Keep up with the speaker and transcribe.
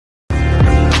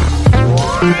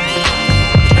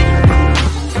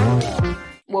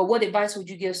Well, what advice would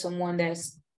you give someone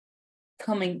that's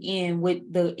coming in with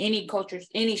any cultures,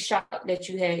 any shock that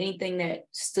you had, anything that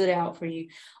stood out for you?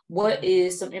 What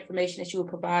is some information that you would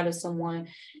provide to someone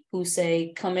who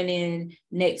say coming in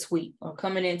next week or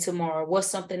coming in tomorrow? What's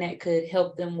something that could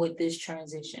help them with this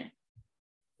transition?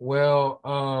 Well,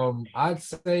 I'd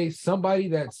say somebody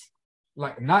that's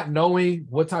like not knowing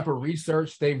what type of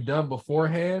research they've done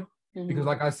beforehand, because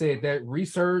like I said, that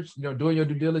research, doing your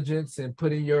due diligence and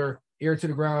putting your ear to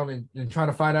the ground and trying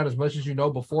to find out as much as you know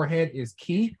beforehand is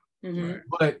key.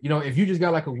 But if you just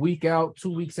got like a week out,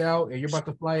 2 weeks out, and you're about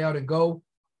to fly out and go,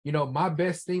 my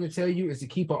best thing to tell you is to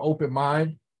keep an open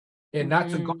mind and not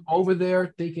to go over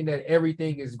there thinking that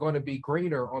everything is going to be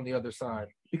greener on the other side,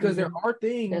 because there are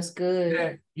things that's good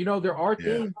that there are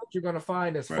things that you're going to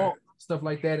find as fault, stuff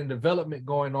like that, and development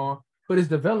going on. But it's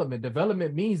development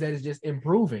means that it's just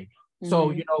improving.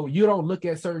 So you don't look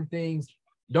at certain things.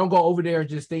 Don't go over there and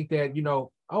just think that,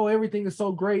 oh, everything is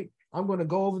so great, I'm going to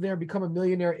go over there and become a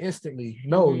millionaire instantly.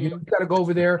 No, you got to go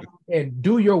over there and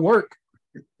do your work.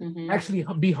 Actually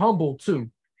be humble too,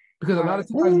 because a lot of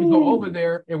times we go over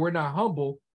there and we're not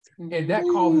humble, and that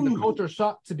causes the culture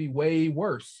shock to be way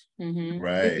worse.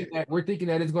 We're thinking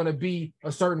that it's going to be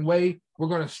a certain way. We're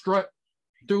going to strut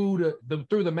through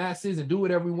the masses and do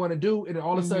whatever we want to do, and then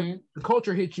all of a sudden the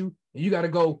culture hits you and you got to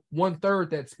go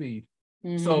 1/3 that speed.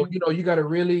 So you got to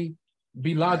really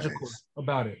be logical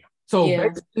about it. So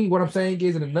basically what I'm saying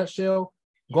is, in a nutshell,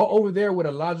 go over there with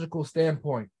a logical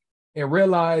standpoint and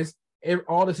realize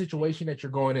all the situation that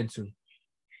you're going into.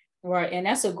 Right. And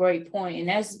that's a great point. And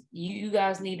that's, you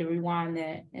guys need to rewind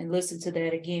that and listen to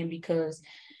that again, because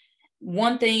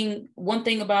one thing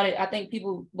about it, I think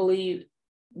people believe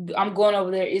I'm going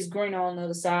over there, it's green on the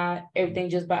other side, everything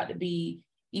just about to be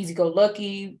easy go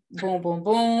lucky, boom, boom,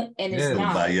 boom. And it's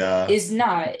not. It's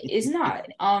not.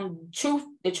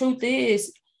 The truth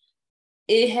is,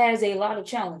 it has a lot of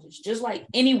challenges, just like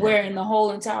anywhere in the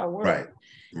whole entire world.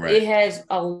 It has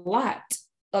a lot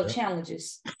of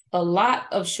challenges, a lot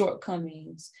of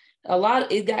shortcomings,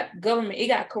 it got government, it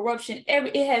got corruption,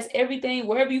 it has everything.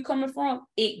 Wherever you coming from,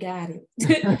 it got it.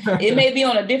 It may be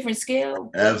on a different scale,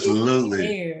 but absolutely. It's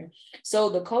there. So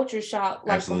the culture shock,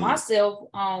 like for myself,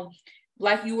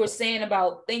 like you were saying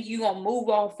about thinking you're gonna move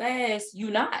off fast,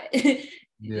 you not.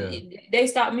 They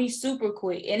stopped me super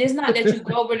quick. And it's not that you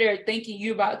go over there thinking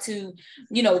you're about to,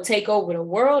 take over the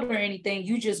world or anything.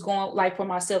 You just going, like for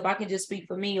myself, I can just speak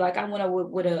for me. Like I went over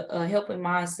with a helping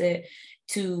mindset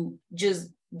to just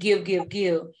give.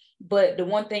 But the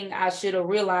one thing I should have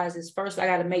realized is, first I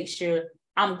got to make sure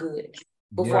I'm good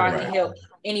before I can help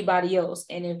anybody else.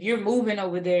 And if you're moving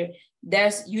over there,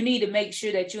 you need to make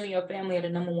sure that you and your family are the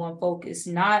number one focus,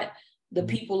 not the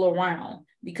people around.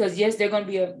 Because yes, they're going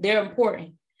to be they're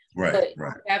important, but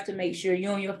you have to make sure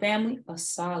you and your family are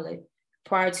solid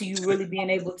prior to you really being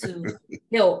able to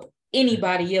help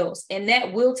anybody else. And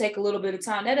that will take a little bit of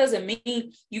time. That doesn't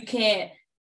mean you can't,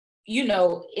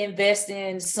 invest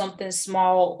in something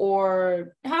small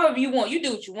or however you want. You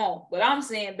do what you want. But I'm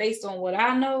saying, based on what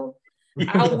I know,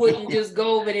 I wouldn't just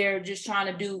go over there just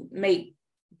trying to make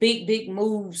big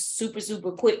moves super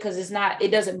quick, because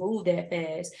it doesn't move that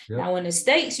fast. Now in the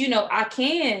States, I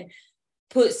can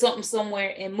put something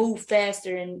somewhere and move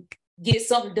faster and get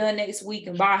something done next week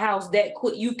and buy a house that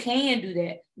quick. You can do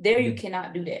that. There you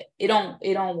cannot do that. It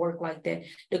don't work like that.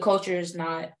 The culture is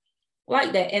not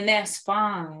like that, and that's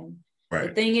fine.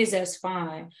 The thing is, that's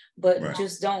fine, but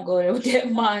just don't go there with that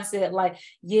mindset like,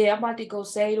 I'm about to go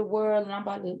save the world, and I'm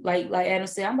about to, like Adam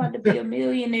said, I'm about to be a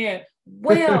millionaire.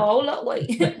 Well, hold up,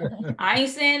 wait. I ain't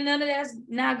saying none of that's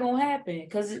not gonna happen,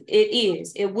 because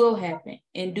it will happen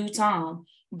in due time.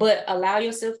 But allow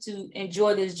yourself to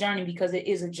enjoy this journey, because it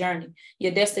is a journey.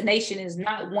 Your destination is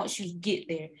not once you get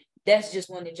there. That's just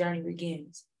when the journey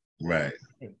begins. Right.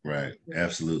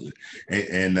 Absolutely.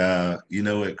 And you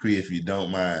know what, Cree, if you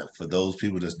don't mind, for those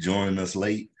people that's joining us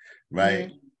late,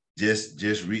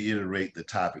 just reiterate the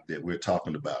topic that we're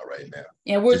talking about right now.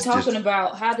 And we're talking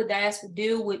about how the diaspora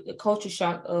deal with the culture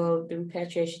shock of the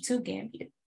repatriation to Gambia.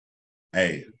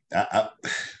 Hey,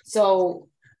 so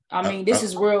I mean, this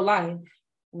is real life,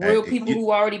 real people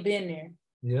who already been there.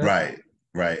 Yeah.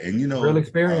 Right. And real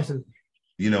experiences.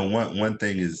 One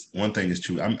thing is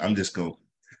true. I'm just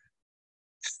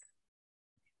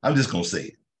gonna say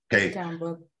it. Okay.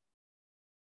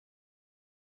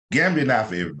 Gambia not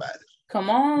for everybody. Come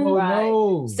on,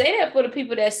 no. Say that for the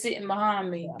people that's sitting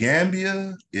behind me.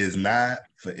 Gambia is not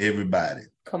for everybody.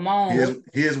 Come on.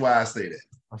 Here's why I say that.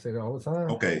 I say that all the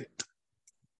time. Okay.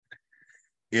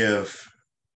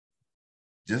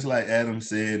 just like Adam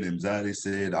said and Zadi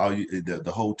said,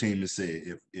 the whole team has said,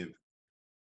 if